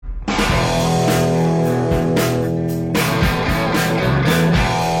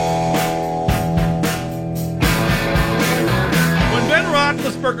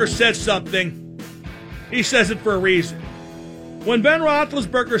Roethlisberger says something, he says it for a reason. When Ben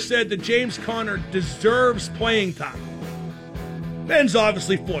Roethlisberger said that James Conner deserves playing time, Ben's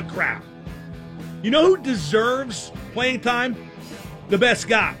obviously full of crap. You know who deserves playing time? The best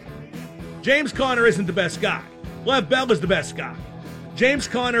guy. James Conner isn't the best guy. Lev Bell is the best guy. James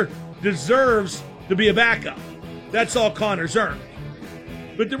Conner deserves to be a backup. That's all Conner's earned.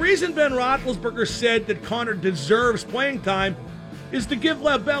 But the reason Ben Roethlisberger said that Conner deserves playing time is to give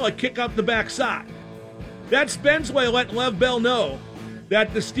Lev Bell a kick up the backside. That's Ben's way of letting Lev Bell know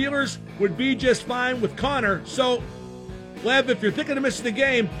that the Steelers would be just fine with Conner. So, Lev, if you're thinking of missing the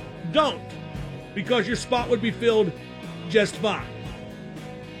game, don't, because your spot would be filled just fine.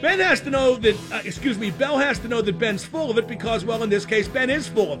 Bell has to know that Ben's full of it because, well, in this case, Ben is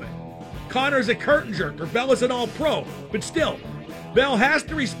full of it. Conner's a curtain jerker. Bell is an all-pro. But still, Bell has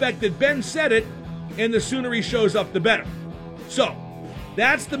to respect that Ben said it, and the sooner he shows up, the better. So,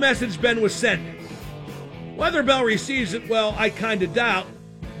 that's the message Ben was sending. Whether Bell receives it, well, I kind of doubt.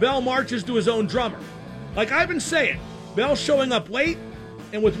 Bell marches to his own drummer. Like I've been saying, Bell showing up late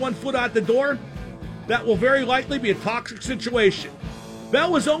and with one foot out the door, that will very likely be a toxic situation.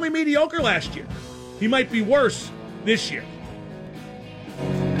 Bell was only mediocre last year. He might be worse this year.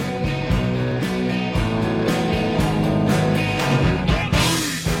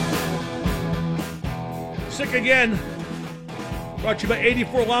 Sick Again, brought to you by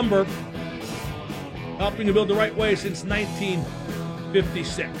 84 Lumber, helping to build the right way since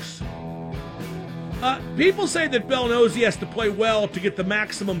 1956. People say that Bell knows he has to play well to get the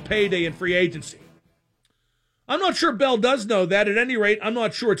maximum payday in free agency. I'm not sure Bell does know that. At any rate, I'm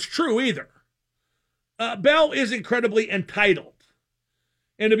not sure it's true either. Bell is incredibly entitled.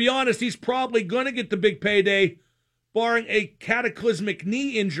 And to be honest, he's probably going to get the big payday, barring a cataclysmic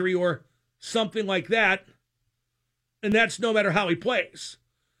knee injury or something like that. And that's no matter how he plays.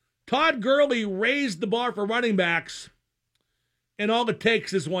 Todd Gurley raised the bar for running backs, and all it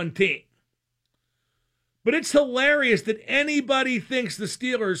takes is one team. But it's hilarious that anybody thinks the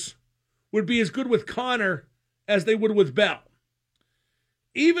Steelers would be as good with Conner as they would with Bell.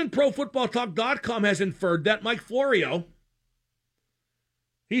 Even ProFootballTalk.com has inferred that Mike Florio,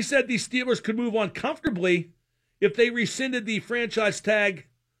 he said the Steelers could move on comfortably if they rescinded the franchise tag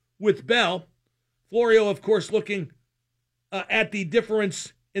with Bell. Florio, of course, looking at the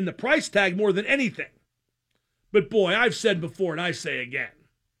difference in the price tag more than anything. But boy, I've said before and I say again,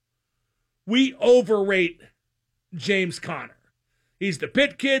 we overrate James Conner. He's the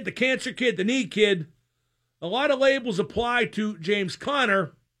pit kid, the cancer kid, the knee kid. A lot of labels apply to James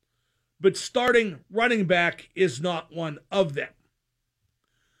Conner, but starting running back is not one of them.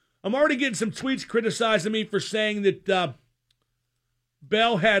 I'm already getting some tweets criticizing me for saying that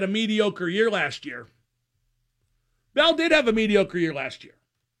Bell had a mediocre year last year. Bell did have a mediocre year last year.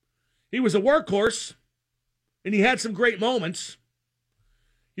 He was a workhorse, and he had some great moments.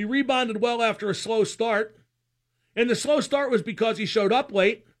 He rebounded well after a slow start, and the slow start was because he showed up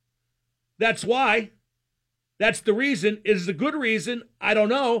late. That's why. That's the reason. Is it a good reason? I don't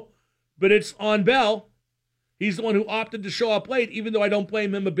know, but it's on Bell. He's the one who opted to show up late, even though I don't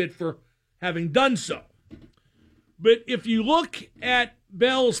blame him a bit for having done so. But if you look at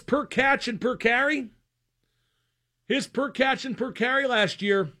Bell's per catch and per carry, his per catch and per carry last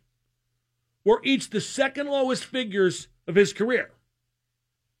year were each the second lowest figures of his career.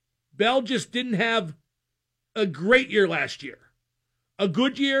 Bell just didn't have a great year last year. A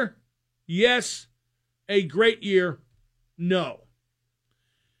good year? Yes. A great year? No.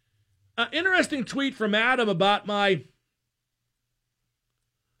 Interesting tweet from Adam about my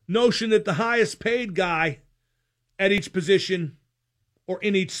notion that the highest paid guy at each position or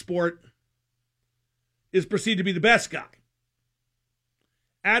in each sport is perceived to be the best guy.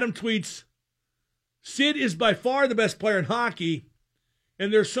 Adam tweets, Sid is by far the best player in hockey,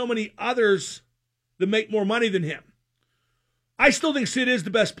 and there's so many others that make more money than him. I still think Sid is the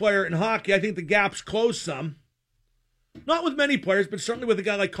best player in hockey. I think the gap's closed some. Not with many players, but certainly with a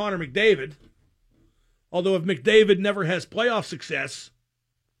guy like Connor McDavid. Although if McDavid never has playoff success,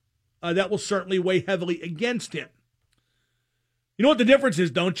 that will certainly weigh heavily against him. You know what the difference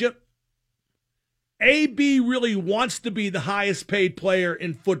is, don't you? AB really wants to be the highest paid player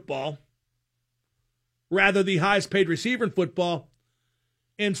in football, rather the highest paid receiver in football,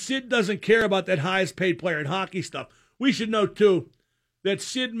 and Sid doesn't care about that highest paid player in hockey stuff. We should know, too, that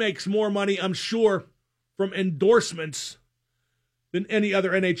Sid makes more money, I'm sure, from endorsements than any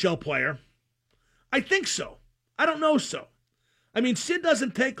other NHL player. I think so. I don't know so. I mean, Sid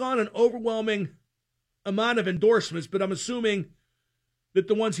doesn't take on an overwhelming amount of endorsements, but I'm assuming that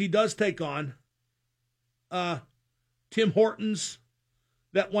the ones he does take on, Tim Hortons,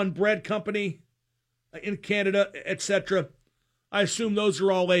 that one bread company in Canada, etc. I assume those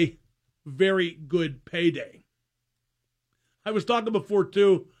are all a very good payday. I was talking before,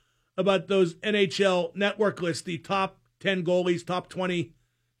 too, about those NHL network lists, the top 10 goalies, top 20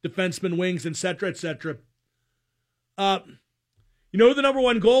 defensemen, wings, etc., etc. You know who the number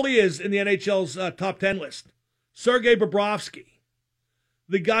one goalie is in the NHL's top 10 list? Sergei Bobrovsky,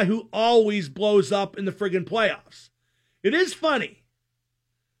 the guy who always blows up in the friggin' playoffs. It is funny.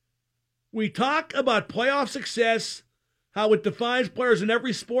 We talk about playoff success, how it defines players in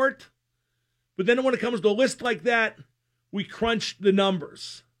every sport, but then when it comes to a list like that, we crunch the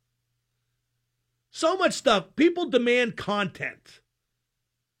numbers. So much stuff. People demand content.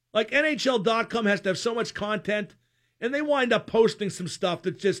 Like NHL.com has to have so much content, and they wind up posting some stuff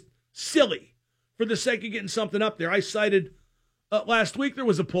that's just silly for the sake of getting something up there. I cited last week there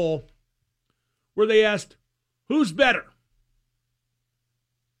was a poll where they asked, who's better,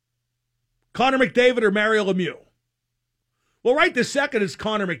 Connor McDavid or Mario Lemieux? Well, right this second is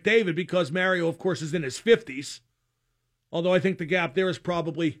Connor McDavid because Mario, of course, is in his 50s, although I think the gap there is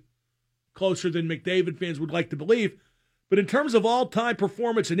probably closer than McDavid fans would like to believe. But in terms of all-time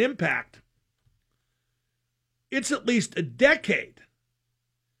performance and impact, it's at least a decade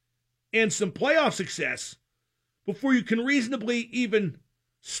and some playoff success before you can reasonably even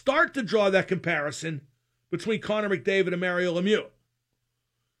start to draw that comparison between Connor McDavid and Mario Lemieux.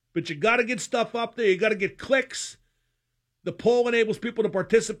 But you got to get stuff up there. You got to get clicks. The poll enables people to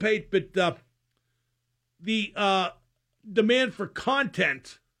participate, but the demand for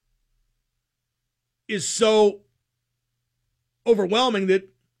content is so overwhelming that,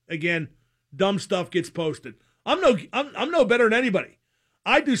 again, dumb stuff gets posted. I'm no better than anybody.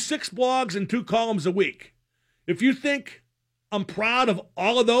 I do 6 blogs and 2 columns a week. If you think I'm proud of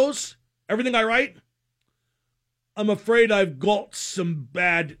all of those, everything I write, I'm afraid I've got some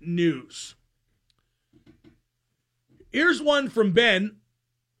bad news. Here's one from Ben.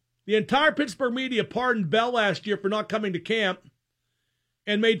 The entire Pittsburgh media pardoned Bell last year for not coming to camp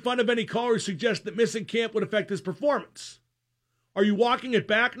and made fun of any caller who suggested that missing camp would affect his performance. Are you walking it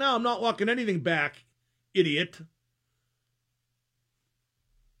back now? I'm not walking anything back, idiot.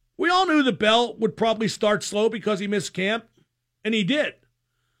 We all knew that Bell would probably start slow because he missed camp, and he did.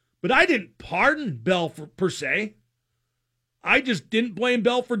 But I didn't pardon Bell per se. I just didn't blame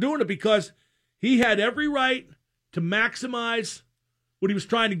Bell for doing it because he had every right to maximize what he was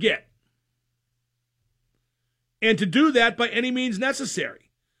trying to get. And to do that by any means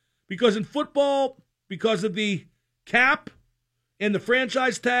necessary. Because in football, because of the cap and the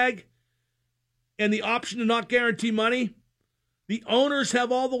franchise tag and the option to not guarantee money, the owners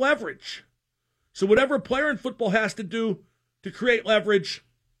have all the leverage. So whatever a player in football has to do to create leverage,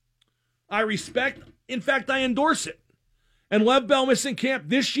 I respect. In fact, I endorse it. And Lev Bell missing camp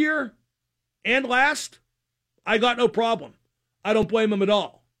this year and last, I got no problem. I don't blame him at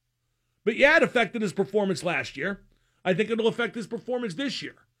all. But yeah, it affected his performance last year. I think it'll affect his performance this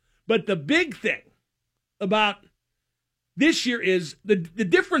year. But the big thing about this year is, the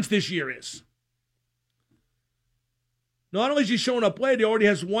difference this year is, not only is he showing up late, he already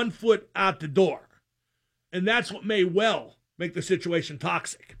has 1 foot out the door. And that's what may well make the situation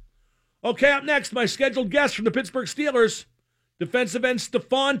toxic. Okay, up next, my scheduled guest from the Pittsburgh Steelers, defensive end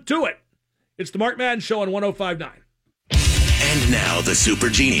Stephon Tuitt. It's the Mark Madden Show on 105.9. And now the super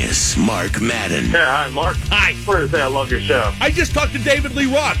genius, Mark Madden. Yeah, hi, Mark. Hi. I wanted to say I love your show. I just talked to David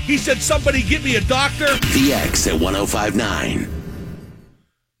Lee Roth. He said, somebody get me a doctor. The X at 105.9.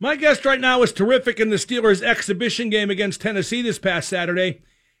 My guest right now is terrific in the Steelers' exhibition game against Tennessee this past Saturday,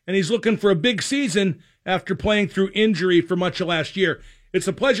 and he's looking for a big season after playing through injury for much of last year. It's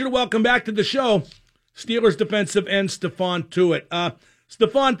a pleasure to welcome back to the show Steelers defensive end Stephon Tuitt.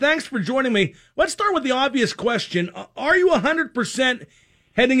 Stephon, thanks for joining me. Let's start with the obvious question. Are you 100%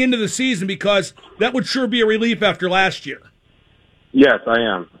 heading into the season? Because that would sure be a relief after last year. Yes, I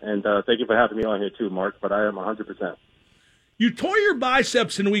am. And thank you for having me on here too, Mark, but I am 100%. You tore your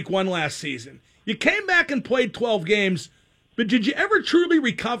biceps in week 1 last season. You came back and played 12 games, but did you ever truly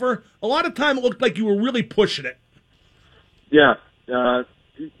recover? A lot of time it looked like you were really pushing it. Yeah.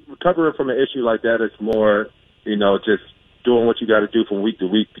 Recovering from an issue like that is more, just doing what you got to do from week to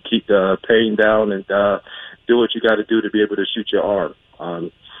week to keep the pain down and do what you got to do to be able to shoot your arm.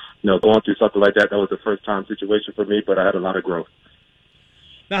 Going through something like that was a first-time situation for me, but I had a lot of growth.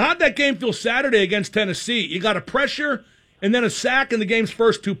 Now, how'd that game feel Saturday against Tennessee? You got a pressure and then a sack in the game's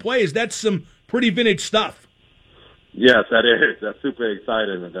first 2 plays. That's some pretty vintage stuff. Yes, that is. That's super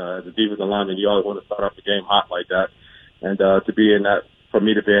exciting. And as a defensive lineman, you always want to start off the game hot like that. And to be in that, for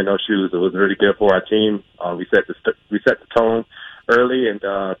me to be in those shoes, it was really good for our team. We set the tone early, and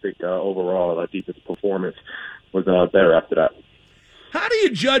I think overall our defensive performance was better after that. How do you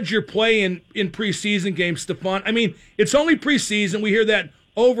judge your play in preseason games, Stephon? I mean, it's only preseason. We hear that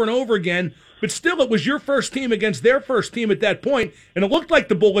over and over again. But still, it was your first team against their first team at that point, and it looked like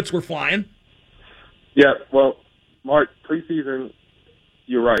the bullets were flying. Yeah, well, Mark, preseason,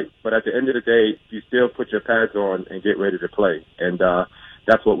 you're right. But at the end of the day, you still put your pads on and get ready to play. And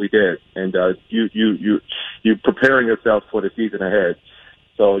that's what we did. And you preparing yourself for the season ahead.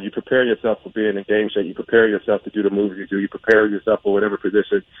 So you prepare yourself for being in game shape. You prepare yourself to do the moves you do. You prepare yourself for whatever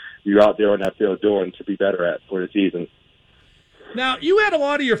position you're out there on that field doing to be better at for the season. Now, you had a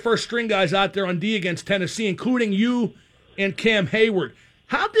lot of your first-string guys out there on D against Tennessee, including you and Cam Hayward.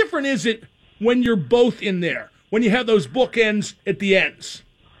 How different is it when you're both in there, when you have those bookends at the ends?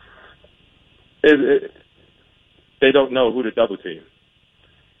 They don't know who to double team.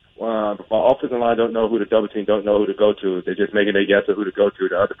 Our offensive line don't know who to double team, don't know who to go to. They're just making a guess of who to go to.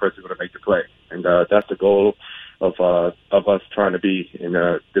 The other person's going to make the play. And that's the goal of us trying to be in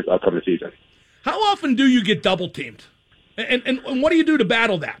this upcoming season. How often do you get double-teamed? And what do you do to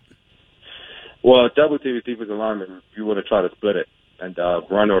battle that? Well, double team with defensive linemen, you want to try to split it and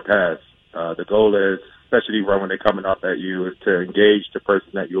run or pass. The goal is, especially when they're coming up at you, is to engage the person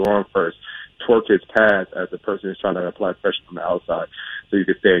that you're on first, twerk his pass as the person is trying to apply pressure from the outside, so you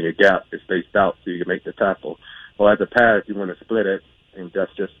can stay in your gap, it's spaced out, so you can make the tackle. Well, as a pass, you want to split it, and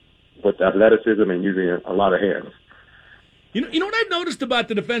that's just with athleticism and using a lot of hands. You know what I've noticed about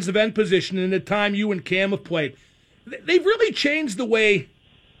the defensive end position in the time you and Cam have played? They've really changed the way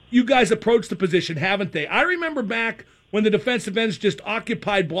you guys approach the position, haven't they? I remember back when the defensive ends just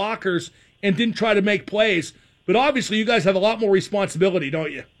occupied blockers and didn't try to make plays. But obviously you guys have a lot more responsibility,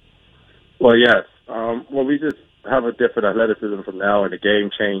 don't you? Well, yes. Well, we just have a different athleticism from now, and the game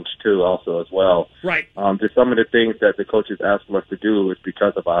changed, too, also as well. Right. Just some of the things that the coaches ask us to do is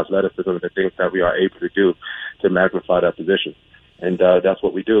because of our athleticism and the things that we are able to do to magnify that position. And that's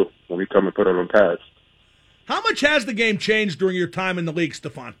what we do when we come and put on pads. How much has the game changed during your time in the league,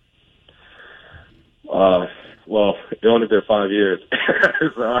 Stephon? Well, it only been 5 years.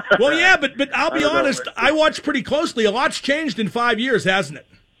 So, well, yeah, but I'll be honest, I watched pretty closely. A lot's changed in 5 years, hasn't it?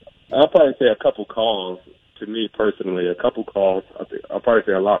 I'll probably say a couple calls. To me personally, a couple calls. I'll probably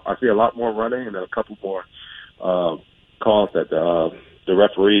say a lot. I see a lot more running and a couple more calls that the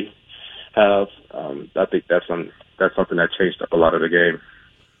referee have. I think that's something that changed up a lot of the game.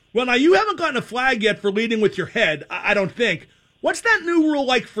 Well, now, you haven't gotten a flag yet for leading with your head, I don't think. What's that new rule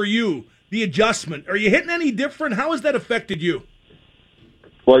like for you, the adjustment? Are you hitting any different? How has that affected you?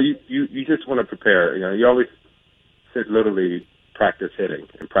 Well, you just want to prepare. You know, you always said literally practice hitting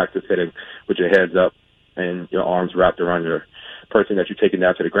with your heads up and your arms wrapped around your person that you're taking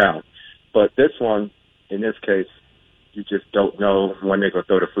down to the ground. But this one, in this case, you just don't know when they're going to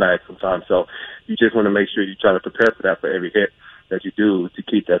throw the flag sometimes. So you just want to make sure you try to prepare for that for every hit that you do to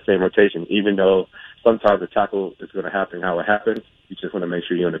keep that same rotation. Even though sometimes the tackle is going to happen how it happens, you just want to make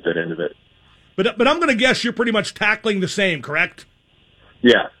sure you're on the good end of it. But I'm going to guess you're pretty much tackling the same, correct?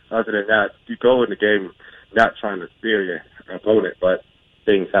 Yeah. Other than that, you go in the game not trying to spear your opponent, but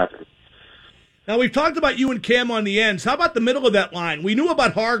things happen. Now, we've talked about you and Cam on the ends. How about the middle of that line? We knew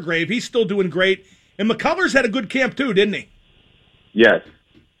about Hargrave. He's still doing great. And McCullers had a good camp too, didn't he? Yes.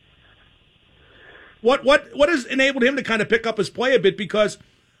 What has enabled him to kind of pick up his play a bit? Because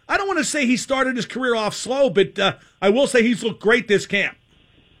I don't want to say he started his career off slow, but I will say he's looked great this camp.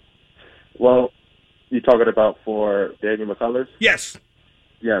 Well, you're talking about for Daniel McCullers? Yes.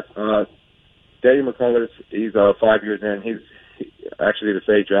 Yes. Daniel McCullers, he's 5 years in. He's actually the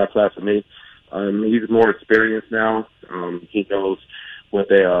same draft class for me. He's more experienced now. He knows what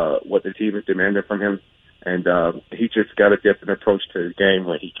the team is demanding from him, and he just got a different approach to the game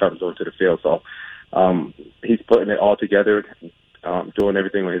when he comes onto the field. So he's putting it all together, doing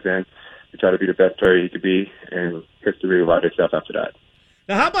everything on his end to try to be the best player he could be, and history will write itself after that.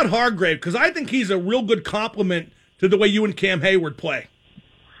 Now, how about Hargrave? Because I think he's a real good complement to the way you and Cam Hayward play.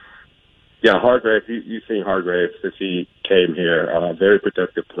 Yeah, Hargrave, you've seen Hargrave since he came here. Very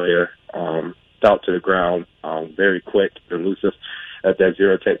productive player, stout to the ground, very quick, elusive at that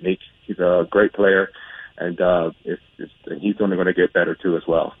zero technique. He's a great player, and he's only going to get better, too, as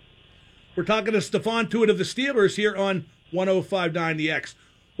well. We're talking to Stephon Tuitt of the Steelers here on 105.9 The X.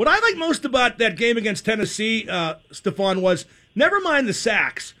 What I like most about that game against Tennessee, Stephon, was never mind the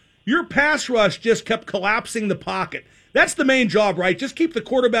sacks. Your pass rush just kept collapsing the pocket. That's the main job, right? Just keep the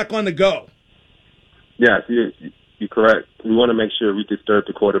quarterback on the go. Yes, you're correct. We want to make sure we disturb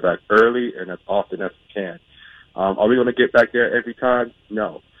the quarterback early and as often as we can. Are we going to get back there every time?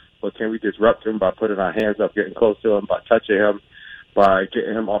 No. But can we disrupt him by putting our hands up, getting close to him, by touching him, by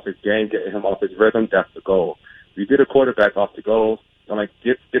getting him off his game, getting him off his rhythm. That's the goal. You get a quarterback off the goal,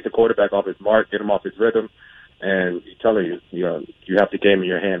 get the quarterback off his mark, get him off his rhythm, and I'm telling you, you have the game in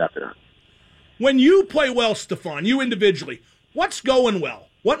your hand after that. When you play well, Stephon, you individually, what's going well?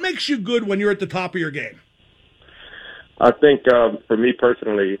 What makes you good when you're at the top of your game? I think for me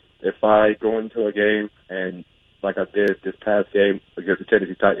personally, if I go into a game and like I did this past game against the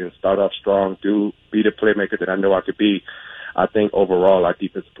Tennessee Titans, start off strong, be the playmaker that I know I could be, I think overall our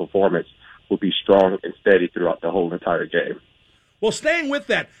defensive performance will be strong and steady throughout the whole entire game. Well, staying with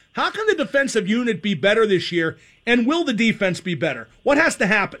that, how can the defensive unit be better this year, and will the defense be better? What has to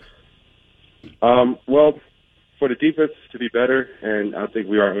happen? Well, for the defense to be better, and I think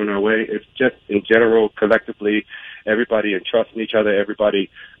we are on our way, it's just in general, collectively, everybody entrusting each other, everybody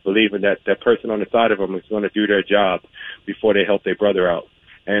believing that that person on the side of them is going to do their job before they help their brother out.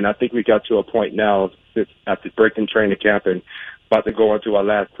 And I think we got to a point now, after breaking training camp and about to go into our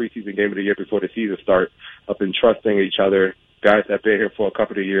last preseason game of the year before the season starts, of entrusting each other, guys that have been here for a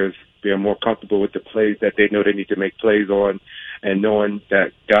couple of years, being more comfortable with the plays that they know they need to make plays on, and knowing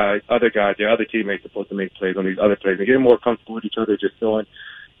that their other teammates are supposed to make plays on these other plays, and getting more comfortable with each other, just knowing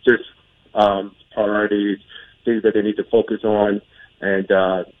priorities, things that they need to focus on,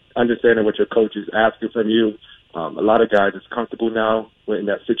 and understanding what your coach is asking from you. A lot of guys is comfortable now in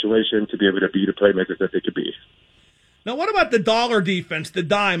that situation to be able to be the playmakers that they could be. Now, what about the dollar defense, the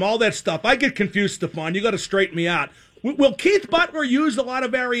dime, all that stuff? I get confused, Stephon. You got to straighten me out. Will Keith Butler use a lot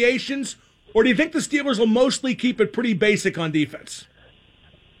of variations, or do you think the Steelers will mostly keep it pretty basic on defense?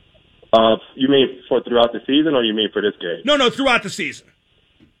 You mean for throughout the season, or you mean for this game? No, throughout the season.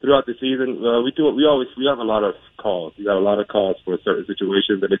 Throughout the season, we have a lot of calls. We got a lot of calls for certain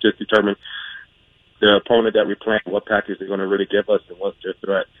situations, and it just determines the opponent that we play, what package they're going to really give us, and what's their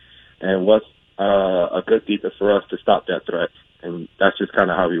threat, and what's a good defense for us to stop that threat. And that's just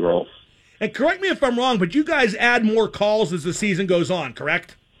kind of how we roll. And correct me if I'm wrong, but you guys add more calls as the season goes on,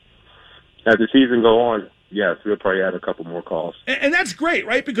 correct? As the season goes on, yes, we'll probably add a couple more calls. And that's great,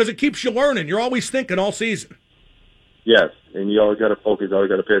 right? Because it keeps you learning. You're always thinking all season. Yes, and you always got to focus, always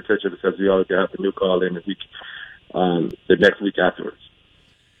got to pay attention, because you always got to have a new call in the next week afterwards.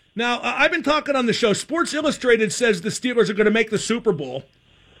 Now, I've been talking on the show. Sports Illustrated says the Steelers are going to make the Super Bowl.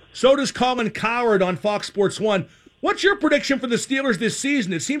 So does Colin Cowherd on Fox Sports 1. What's your prediction for the Steelers this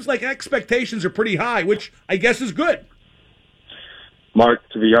season? It seems like expectations are pretty high, which I guess is good. Mark,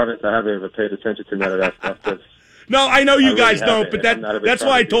 to be honest, I haven't even paid attention to none of that stuff. No, I know you guys don't, but that's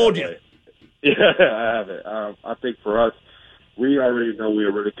why I told you. Yeah, I haven't. I think for us, we already know we're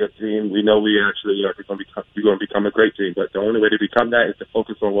a really good team. We know we're going to become a great team. But the only way to become that is to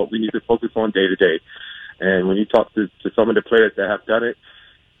focus on what we need to focus on day to day. And when you talk to some of the players that have done it,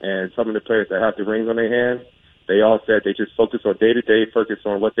 and some of the players that have the rings on their hand, they all said they just focus on day to day, focus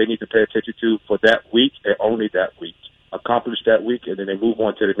on what they need to pay attention to for that week and only that week. Accomplish that week, and then they move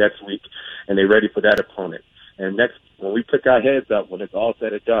on to the next week, and they're ready for that opponent. And when we pick our heads up, when it's all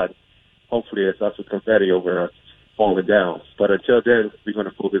said and done, hopefully it's us with confetti over us falling down. But until then, we're going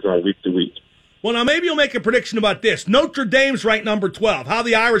to focus on week to week. Well, now maybe you'll make a prediction about this. Notre Dame's ranked number 12. How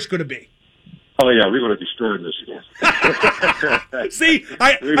the Irish going to be? Oh, yeah, we're going to destroy Michigan. See,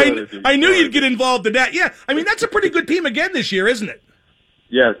 I knew you'd get involved in that. Yeah, I mean, that's a pretty good team again this year, isn't it?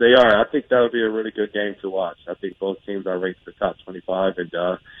 Yes, they are. I think that would be a really good game to watch. I think both teams are ranked in the top 25, and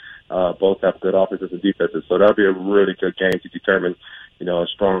both have good offenses and defenses. So that would be a really good game to determine,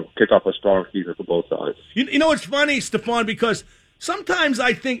 kick off a strong season for both sides. You know, it's funny, Stephon, because sometimes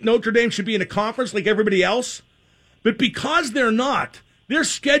I think Notre Dame should be in a conference like everybody else, but because they're not, their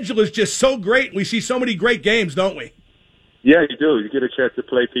schedule is just so great. We see so many great games, don't we? Yeah, you do. You get a chance to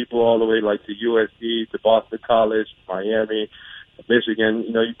play people all the way like to USC, to Boston College, Miami, Michigan.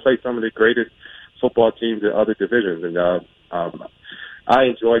 You play some of the greatest football teams in other divisions, and I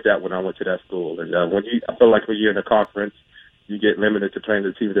enjoyed that when I went to that school. And I feel like when you're in a conference, you get limited to playing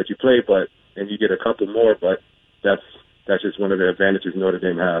the teams that you play, and you get a couple more. But that's just one of the advantages Notre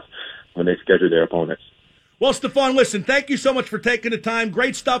Dame has when they schedule their opponents. Well, Stephon, listen, thank you so much for taking the time.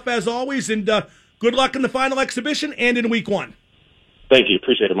 Great stuff as always, and good luck in the final exhibition and in week 1. Thank you.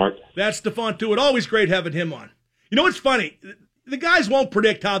 Appreciate it, Mark. That's Stephon Tuitt. Always great having him on. You know what's funny? The guys won't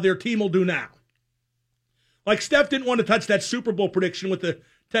predict how their team will do now. Like Steph didn't want to touch that Super Bowl prediction with the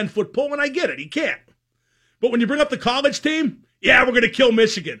 10-foot pole, and I get it. He can't. But when you bring up the college team, yeah, we're going to kill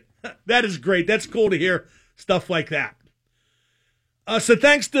Michigan. That is great. That's cool to hear stuff like that. So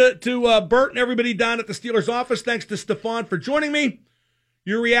thanks to Bert and everybody down at the Steelers office. Thanks to Stephon for joining me.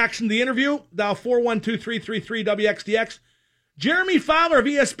 Your reaction to the interview, dial 412-333-WXDX. Jeremy Fowler of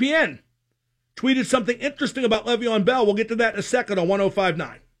ESPN tweeted something interesting about Le'Veon Bell. We'll get to that in a second on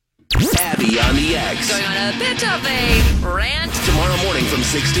 105.9. Abby on the X. Going on a bit of a rant. Tomorrow morning from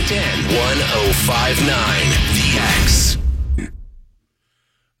 6 to 10. 105.9 The X.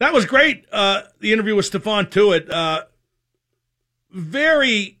 That was great, the interview with Stephon Tuitt.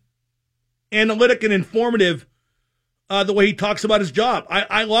 Very analytic and informative, the way he talks about his job.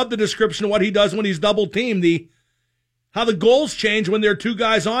 I love the description of what he does when he's double-teamed, how the goals change when there are two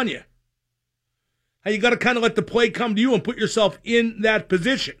guys on you. How you got to kind of let the play come to you and put yourself in that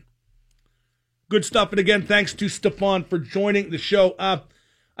position. Good stuff. And again, thanks to Stephon for joining the show. I've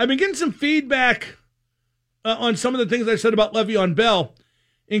been getting some feedback on some of the things I said about Le'Veon Bell,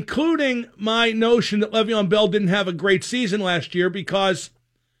 including my notion that Le'Veon Bell didn't have a great season last year because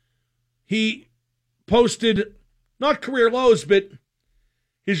he posted not career lows, but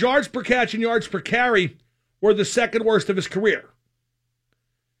his yards per catch and yards per carry were the second worst of his career.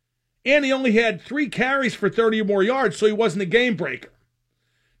 And he only had 3 carries for 30 or more yards, so he wasn't a game breaker.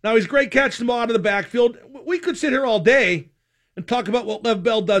 Now, he's great catching the ball out of the backfield. We could sit here all day and talk about what Lev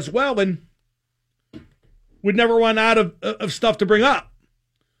Bell does well, and we'd never run out of stuff to bring up.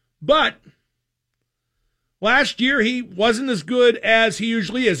 But last year, he wasn't as good as he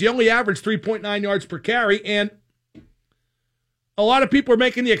usually is. He only averaged 3.9 yards per carry, and a lot of people are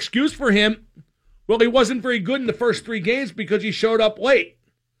making the excuse for him, well, he wasn't very good in the first 3 games because he showed up late.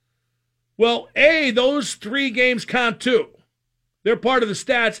 Well, A, those 3 games count too. They're part of the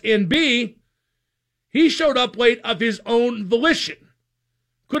stats. And B, he showed up late of his own volition.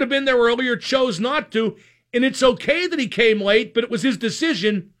 Could have been there earlier, chose not to. And it's okay that he came late, but it was his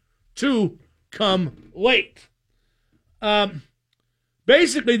decision to come late.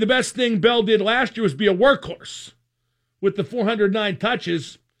 Basically, the best thing Bell did last year was be a workhorse with the 409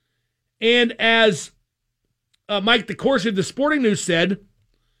 touches. And as Mike DeCourcy of the Sporting News said,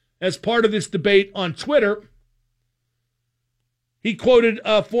 as part of this debate on Twitter, he quoted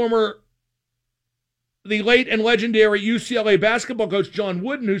the late and legendary UCLA basketball coach John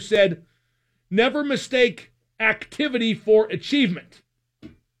Wooden, who said, "Never mistake activity for achievement."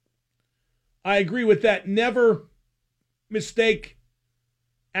 I agree with that. Never mistake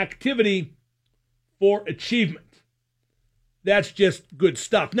activity for achievement. That's just good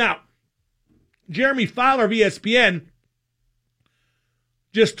stuff. Now, Jeremy Fowler of ESPN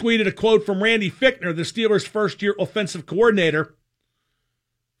just tweeted a quote from Randy Fichtner, the Steelers' first-year offensive coordinator.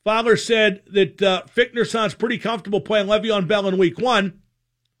 Fowler said that Fichtner sounds pretty comfortable playing Le'Veon Bell in Week 1.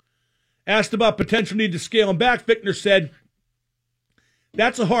 Asked about potential need to scale him back, Fichtner said,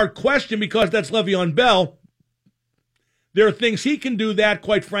 "That's a hard question because that's Le'Veon Bell. There are things he can do that,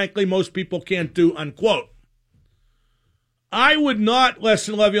 quite frankly, most people can't do," unquote. I would not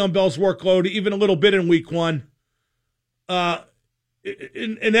lessen Le'Veon Bell's workload even a little bit in Week 1.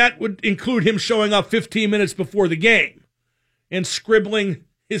 And that would include him showing up 15 minutes before the game and scribbling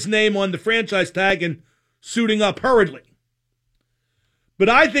his name on the franchise tag and suiting up hurriedly. But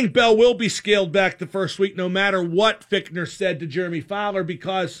I think Bell will be scaled back the first week no matter what Fichtner said to Jeremy Fowler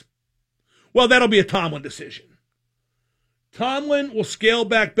because, well, that'll be a Tomlin decision. Tomlin will scale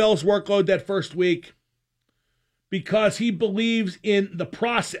back Bell's workload that first week because he believes in the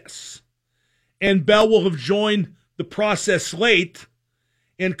process. And Bell will have joined the process late,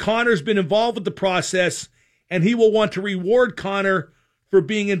 and Connor's been involved with the process, and he will want to reward Connor for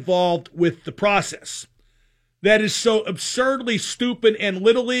being involved with the process. That is so absurdly stupid and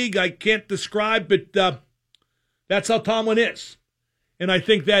Little League, I can't describe, but that's how Tomlin is. And I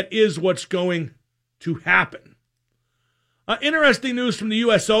think that is what's going to happen. Interesting news from the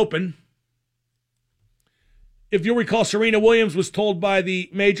U.S. Open. If you'll recall, Serena Williams was told by the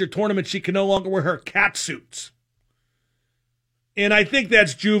major tournament she can no longer wear her cat suits. And I think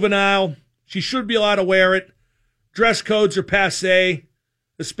that's juvenile. She should be allowed to wear it. Dress codes are passé,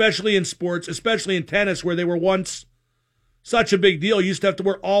 especially in sports, especially in tennis, where they were once such a big deal. You used to have to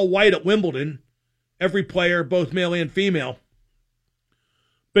wear all white at Wimbledon, every player, both male and female.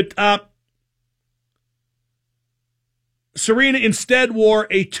 But Serena instead wore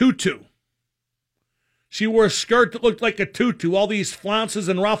a tutu. She wore a skirt that looked like a tutu, all these flounces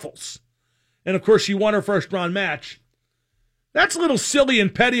and ruffles. And, of course, she won her first-round match. That's a little silly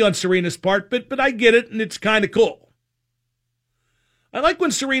and petty on Serena's part, but I get it, and it's kind of cool. I like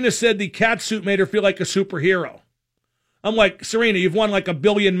when Serena said the cat suit made her feel like a superhero. I'm like, Serena, you've won like 1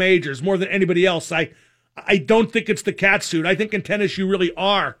 billion majors, more than anybody else. I don't think it's the cat suit. I think in tennis you really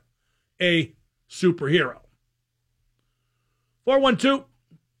are a superhero.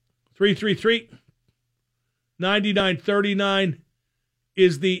 412-333-9939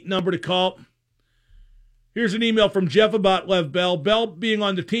 is the number to call. Here's an email from Jeff about Lev Bell. Bell being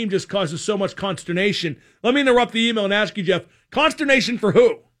on the team just causes so much consternation. Let me interrupt the email and ask you, Jeff, consternation for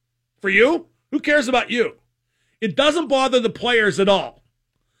who? For you? Who cares about you? It doesn't bother the players at all.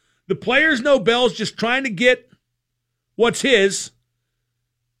 The players know Bell's just trying to get what's his,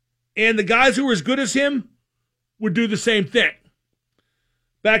 and the guys who are as good as him would do the same thing.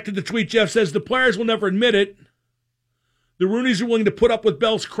 Back to the tweet, Jeff says, the players will never admit it. The Rooneys are willing to put up with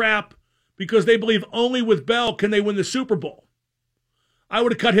Bell's crap because they believe only with Bell can they win the Super Bowl. I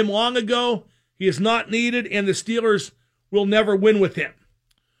would have cut him long ago. He is not needed, and the Steelers will never win with him.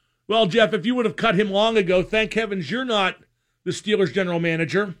 Well, Jeff, if you would have cut him long ago, thank heavens you're not the Steelers general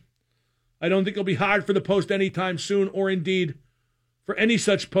manager. I don't think he'll be hired for the post anytime soon, or indeed for any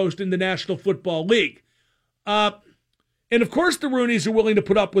such post in the National Football League. And of course the Rooneys are willing to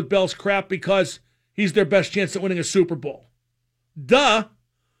put up with Bell's crap because he's their best chance at winning a Super Bowl. Duh.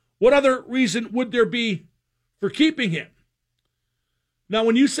 What other reason would there be for keeping him? Now,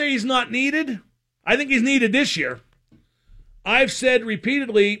 when you say he's not needed, I think he's needed this year. I've said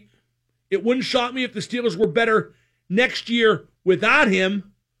repeatedly, it wouldn't shock me if the Steelers were better next year without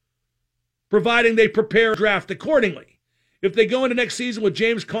him, providing they prepare draft accordingly. If they go into next season with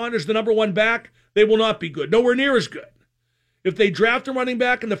James Conner as the number one back, they will not be good. Nowhere near as good. If they draft a running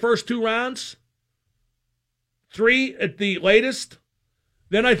back in the first 2 rounds, 3 at the latest,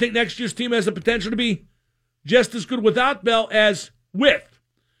 then I think next year's team has the potential to be just as good without Bell as with.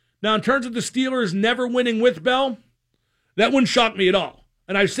 Now, in terms of the Steelers never winning with Bell, that wouldn't shock me at all.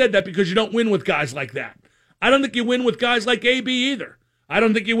 And I've said that because you don't win with guys like that. I don't think you win with guys like AB either. I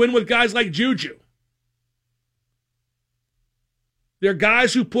don't think you win with guys like Juju. They're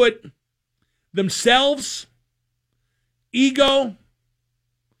guys who put themselves, ego,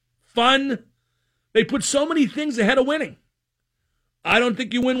 fun, they put so many things ahead of winning. I don't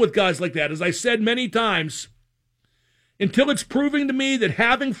think you win with guys like that. As I said many times, until it's proving to me that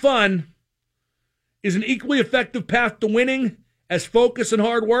having fun is an equally effective path to winning as focus and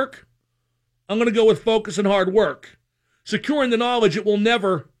hard work, I'm going to go with focus and hard work, securing the knowledge it will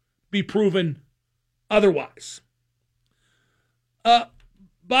never be proven otherwise.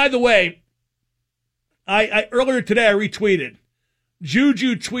 By the way, I earlier today I retweeted.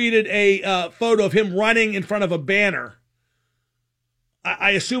 Juju tweeted a photo of him running in front of a banner.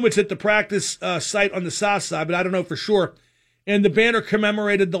 I assume it's at the practice site on the south side, but I don't know for sure. And the banner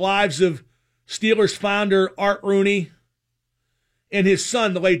commemorated the lives of Steelers founder Art Rooney and his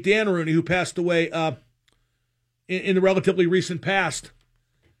son, the late Dan Rooney, who passed away in the relatively recent past.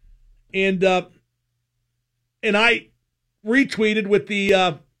 And I retweeted with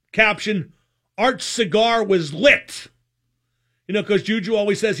the caption, Art's cigar was lit. You know, because Juju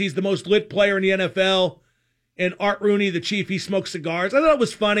always says he's the most lit player in the NFL. And Art Rooney, the chief, he smokes cigars. I thought it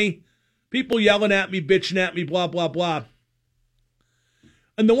was funny. People yelling at me, bitching at me, blah, blah, blah.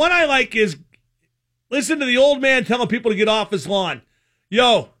 And the one I like is, listen to the old man telling people to get off his lawn.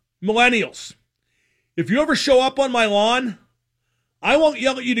 Yo, millennials, if you ever show up on my lawn, I won't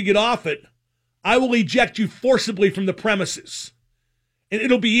yell at you to get off it. I will eject you forcibly from the premises. And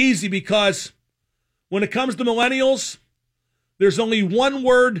it'll be easy because when it comes to millennials, there's only one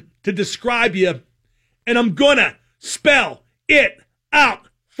word to describe you, and I'm gonna spell it out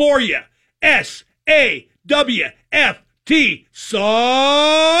for you. S-A-W-F-T.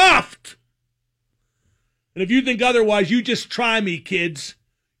 Soft. And if you think otherwise, you just try me, kids.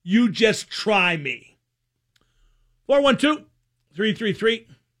 You just try me.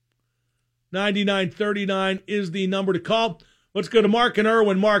 412-333-9939 is the number to call. Let's go to Mark and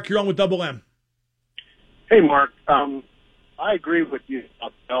Irwin. Mark, you're on with Double M. Hey, Mark. I agree with you.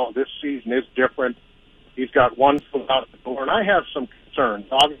 This season is different. He's got one foot out the door, and I have some concerns.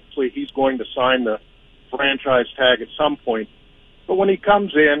 Obviously, he's going to sign the franchise tag at some point. But when he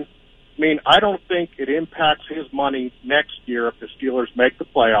comes in, I mean, I don't think it impacts his money next year if the Steelers make the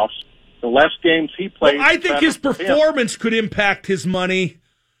playoffs. The less games he plays, well, I think his performance could impact his money,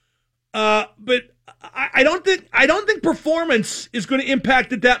 but I don't think performance is going to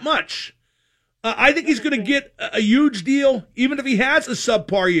impact it that much. I think he's going to get a huge deal, even if he has a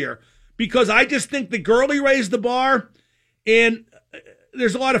subpar year, because I just think that Gurley raised the bar, and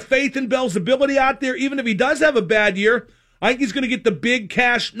there's a lot of faith in Bell's ability out there. Even if he does have a bad year, I think he's going to get the big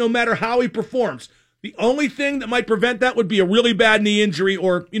cash no matter how he performs. The only thing that might prevent that would be a really bad knee injury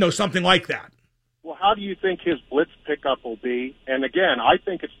or, something like that. Well, how do you think his blitz pickup will be? And again, I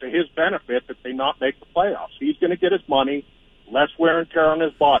think it's to his benefit that they not make the playoffs. He's going to get his money, less wear and tear on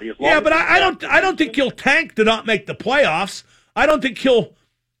his body. Yeah, but I don't think he'll tank to not make the playoffs. I don't think he'll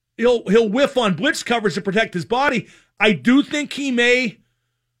whiff on blitz coverage to protect his body. I do think he may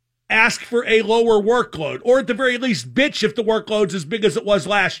ask for a lower workload, or at the very least bitch if the workload's as big as it was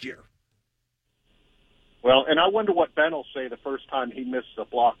last year. Well, and I wonder what Ben will say the first time he misses a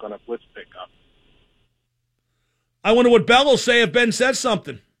block on a blitz pickup. I wonder what Bell will say if Ben says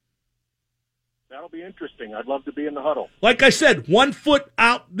something. That'll be interesting. I'd love to be in the huddle. Like I said, 1 foot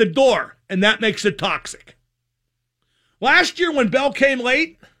out the door, and that makes it toxic. Last year when Bell came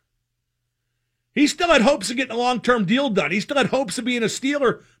late, he still had hopes of getting a long-term deal done. He still had hopes of being a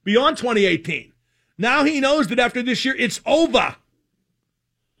Steeler beyond 2018. Now he knows that after this year, it's over.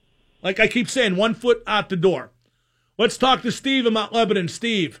 Like I keep saying, 1 foot out the door. Let's talk to Steve in Mount Lebanon.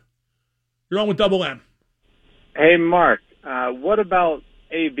 Steve, you're on with Double M. Hey, Mark, what about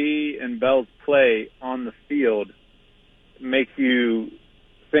AB and Bell's play on the field makes you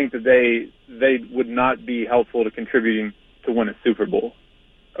think that they would not be helpful to contributing to win a Super Bowl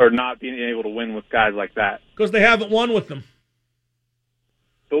or not being able to win with guys like that? Because they haven't won with them.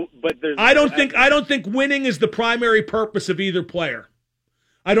 But there's I don't think winning is the primary purpose of either player.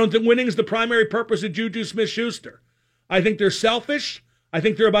 I don't think winning is the primary purpose of Juju Smith-Schuster. I think they're selfish. I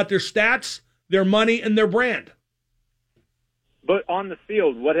think they're about their stats, their money, and their brand. But on the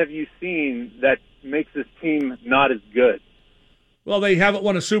field, what have you seen that makes this team not as good? Well, they haven't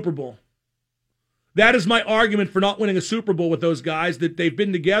won a Super Bowl. That is my argument for not winning a Super Bowl with those guys, that they've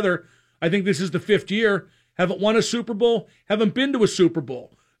been together. I think this is the 5th year. Haven't won a Super Bowl, haven't been to a Super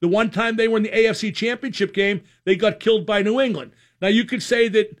Bowl. The one time they were in the AFC Championship game, they got killed by New England. Now, you could say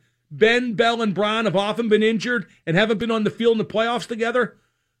that Ben, Bell, and Brown have often been injured and haven't been on the field in the playoffs together.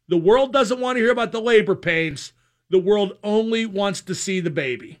 The world doesn't want to hear about the labor pains. The world only wants to see the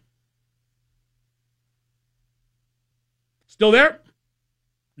baby. Still there?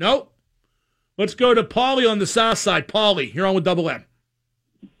 No? Let's go to Paulie on the south side. Paulie, you're on with Double M.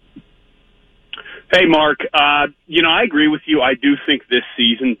 Hey, Mark. I agree with you. I do think this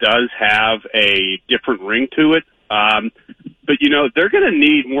season does have a different ring to it. But, they're going to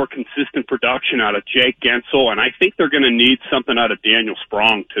need more consistent production out of Jake Gensel, and I think they're going to need something out of Daniel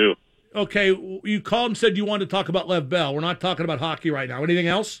Sprong, too. Okay, you called and said you wanted to talk about Lev Bell. We're not talking about hockey right now. Anything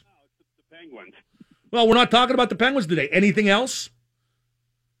else? No, it's the Penguins. Well, we're not talking about the Penguins today. Anything else?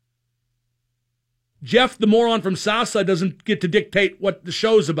 Jeff, the moron from Southside, doesn't get to dictate what the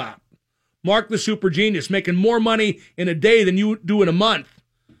show's about. Mark, the super genius, making more money in a day than you do in a month.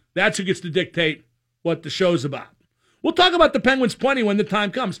 That's who gets to dictate what the show's about. We'll talk about the Penguins plenty when the time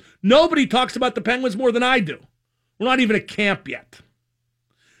comes. Nobody talks about the Penguins more than I do. We're not even at camp yet.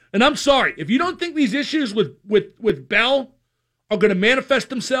 And I'm sorry, if you don't think these issues with Bell are going to manifest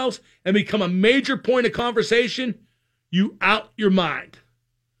themselves and become a major point of conversation, you out your mind.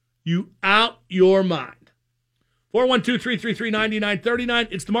 You out your mind. 412-333-9939.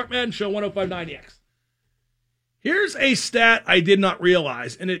 It's the Mark Madden Show, 105.9 Here's a stat I did not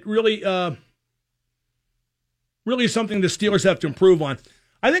realize, and it really is something the Steelers have to improve on.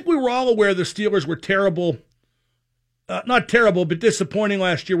 I think we were all aware the Steelers were terrible, not terrible, but disappointing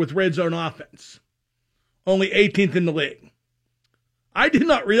last year with red zone offense. Only 18th in the league. I did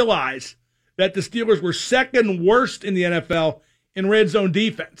not realize that the Steelers were second worst in the NFL in red zone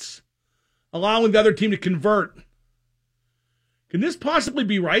defense, allowing the other team to convert. Can this possibly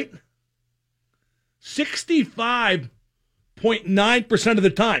be right? 65.9% of the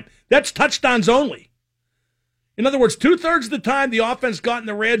time. That's touchdowns only. In other words, 2/3 of the time the offense got in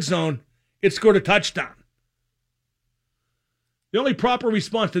the red zone, it scored a touchdown. The only proper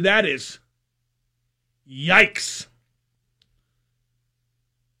response to that is, yikes.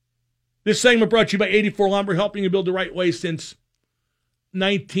 This segment brought to you by 84 Lumber, helping you build the right way since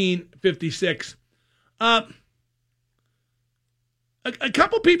 1956. A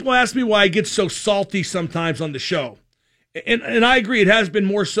couple people ask me why I get so salty sometimes on the show. And I agree, it has been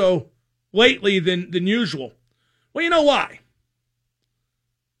more so lately than usual. Well, you know why?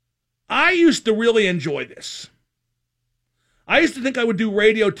 I used to really enjoy this. I used to think I would do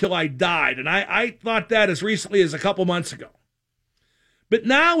radio till I died, and I thought that as recently as a couple months ago. But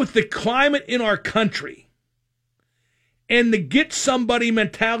now with the climate in our country and the get-somebody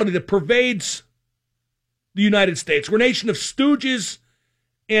mentality that pervades the United States, we're a nation of stooges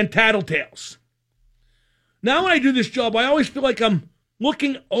and tattletales. Now when I do this job, I always feel like I'm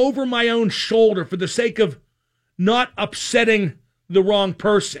looking over my own shoulder for the sake of not upsetting the wrong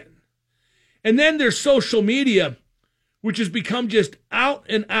person. And then there's social media, which has become just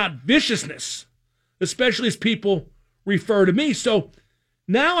out-and-out viciousness, especially as people refer to me. So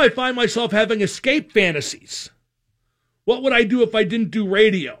now I find myself having escape fantasies. What would I do if I didn't do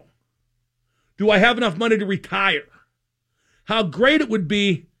radio? Do I have enough money to retire? How great it would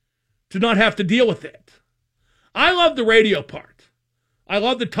be to not have to deal with it. I love the radio part. I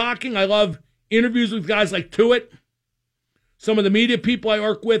love the talking. I love interviews with guys like Tuitt, some of the media people I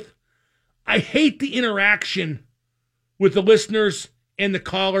work with. I hate the interaction with the listeners and the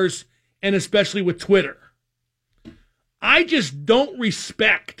callers, and especially with Twitter. I just don't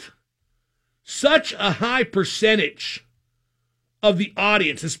respect such a high percentage of the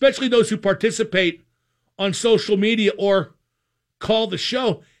audience, especially those who participate on social media or call the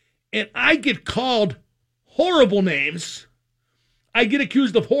show. And I get called horrible names. I get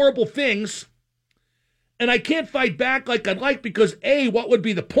accused of horrible things. And I can't fight back like I'd like because A, what would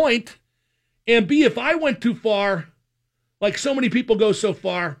be the point? And B, if I went too far, like so many people go so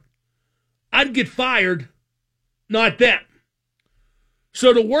far, I'd get fired, not them.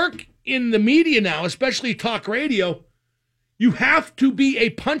 So to work in the media now, especially talk radio, you have to be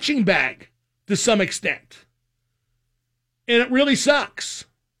a punching bag to some extent. And it really sucks.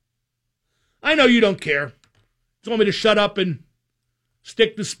 I know you don't care. You want me to shut up and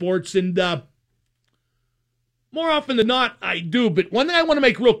stick to sports, and more often than not, I do. But one thing I want to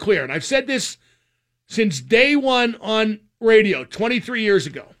make real clear, and I've said this since day one on radio 23 years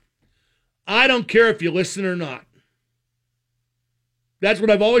ago, I don't care if you listen or not. That's what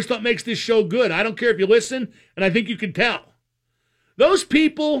I've always thought makes this show good. I don't care if you listen, and I think you can tell. Those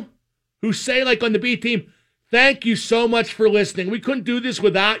people who say, like on the B team, thank you so much for listening. We couldn't do this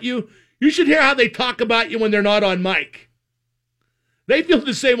without you. You should hear how they talk about you when they're not on mic. They feel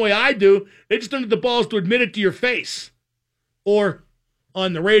the same way I do. They just don't have the balls to admit it to your face or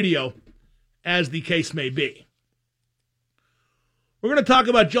on the radio, as the case may be. We're going to talk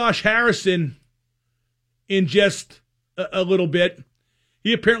about Josh Harrison in just a little bit.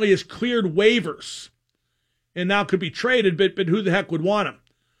 He apparently has cleared waivers and now could be traded, but who the heck would want him?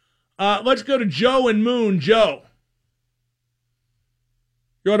 Let's go to Joe and Moon. Joe.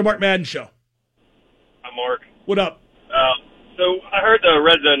 You're on the Mark Madden Show. I'm Mark. What up? So I heard the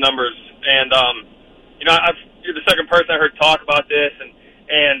red zone numbers, and you're the second person I heard talk about this.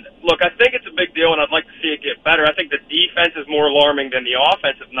 And look, I think it's a big deal, and I'd like to see it get better. I think the defense is more alarming than the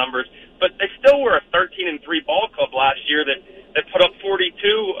offensive numbers, but they still were a 13-3 ball club last year that put up 42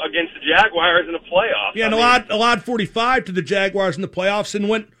 against the Jaguars in the playoffs. Yeah, and a lot 45 to the Jaguars in the playoffs, and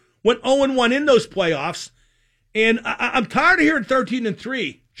went 0-1 in those playoffs. And I'm tired of hearing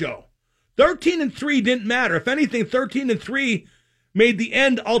 13-3, Joe. 13-3 didn't matter. If anything, 13-3 made the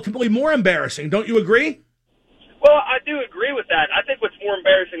end ultimately more embarrassing. Don't you agree? Well, I do agree with that. I think what's more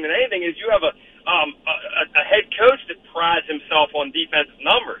embarrassing than anything is you have a head coach that prides himself on defensive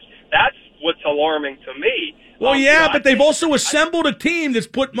numbers. That's what's alarming to me. Well, but they've also assembled a team that's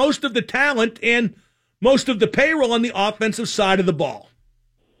put most of the talent and most of the payroll on the offensive side of the ball.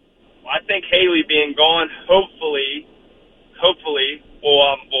 I think Haley being gone, hopefully,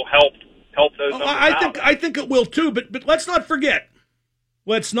 will help those numbers out. I think it will too. But let's not forget.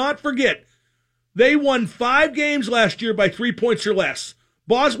 They won 5 games last year by 3 points or less.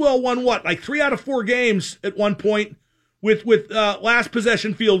 Boswell won what, like 3 out of 4 games at one point with last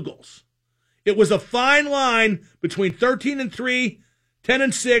possession field goals. It was a fine line between 13-3,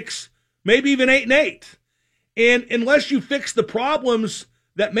 10-6, maybe even 8-8. And unless you fix the problems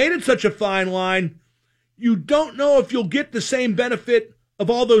that made it such a fine line, you don't know if you'll get the same benefit of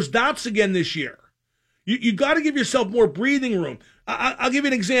all those doubts again this year. You got to give yourself more breathing room. I'll give you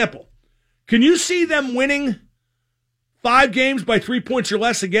an example. Can you see them winning 5 games by 3 points or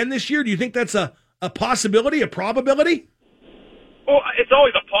less again this year? Do you think that's a possibility, a probability? Well, it's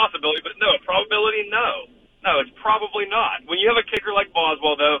always a possibility, but no, probability, no. No, it's probably not. When you have a kicker like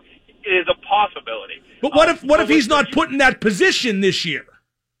Boswell, though, it is a possibility. But what if he's not put in that position this year?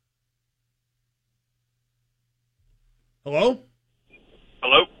 Hello?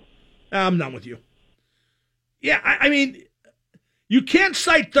 Hello? I'm done with you. Yeah, I mean, you can't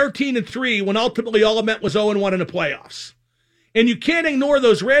cite 13-3 when ultimately all it meant was 0-1 in the playoffs. And you can't ignore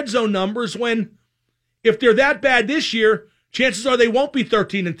those red zone numbers when, if they're that bad this year, chances are they won't be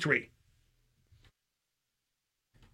 13-3.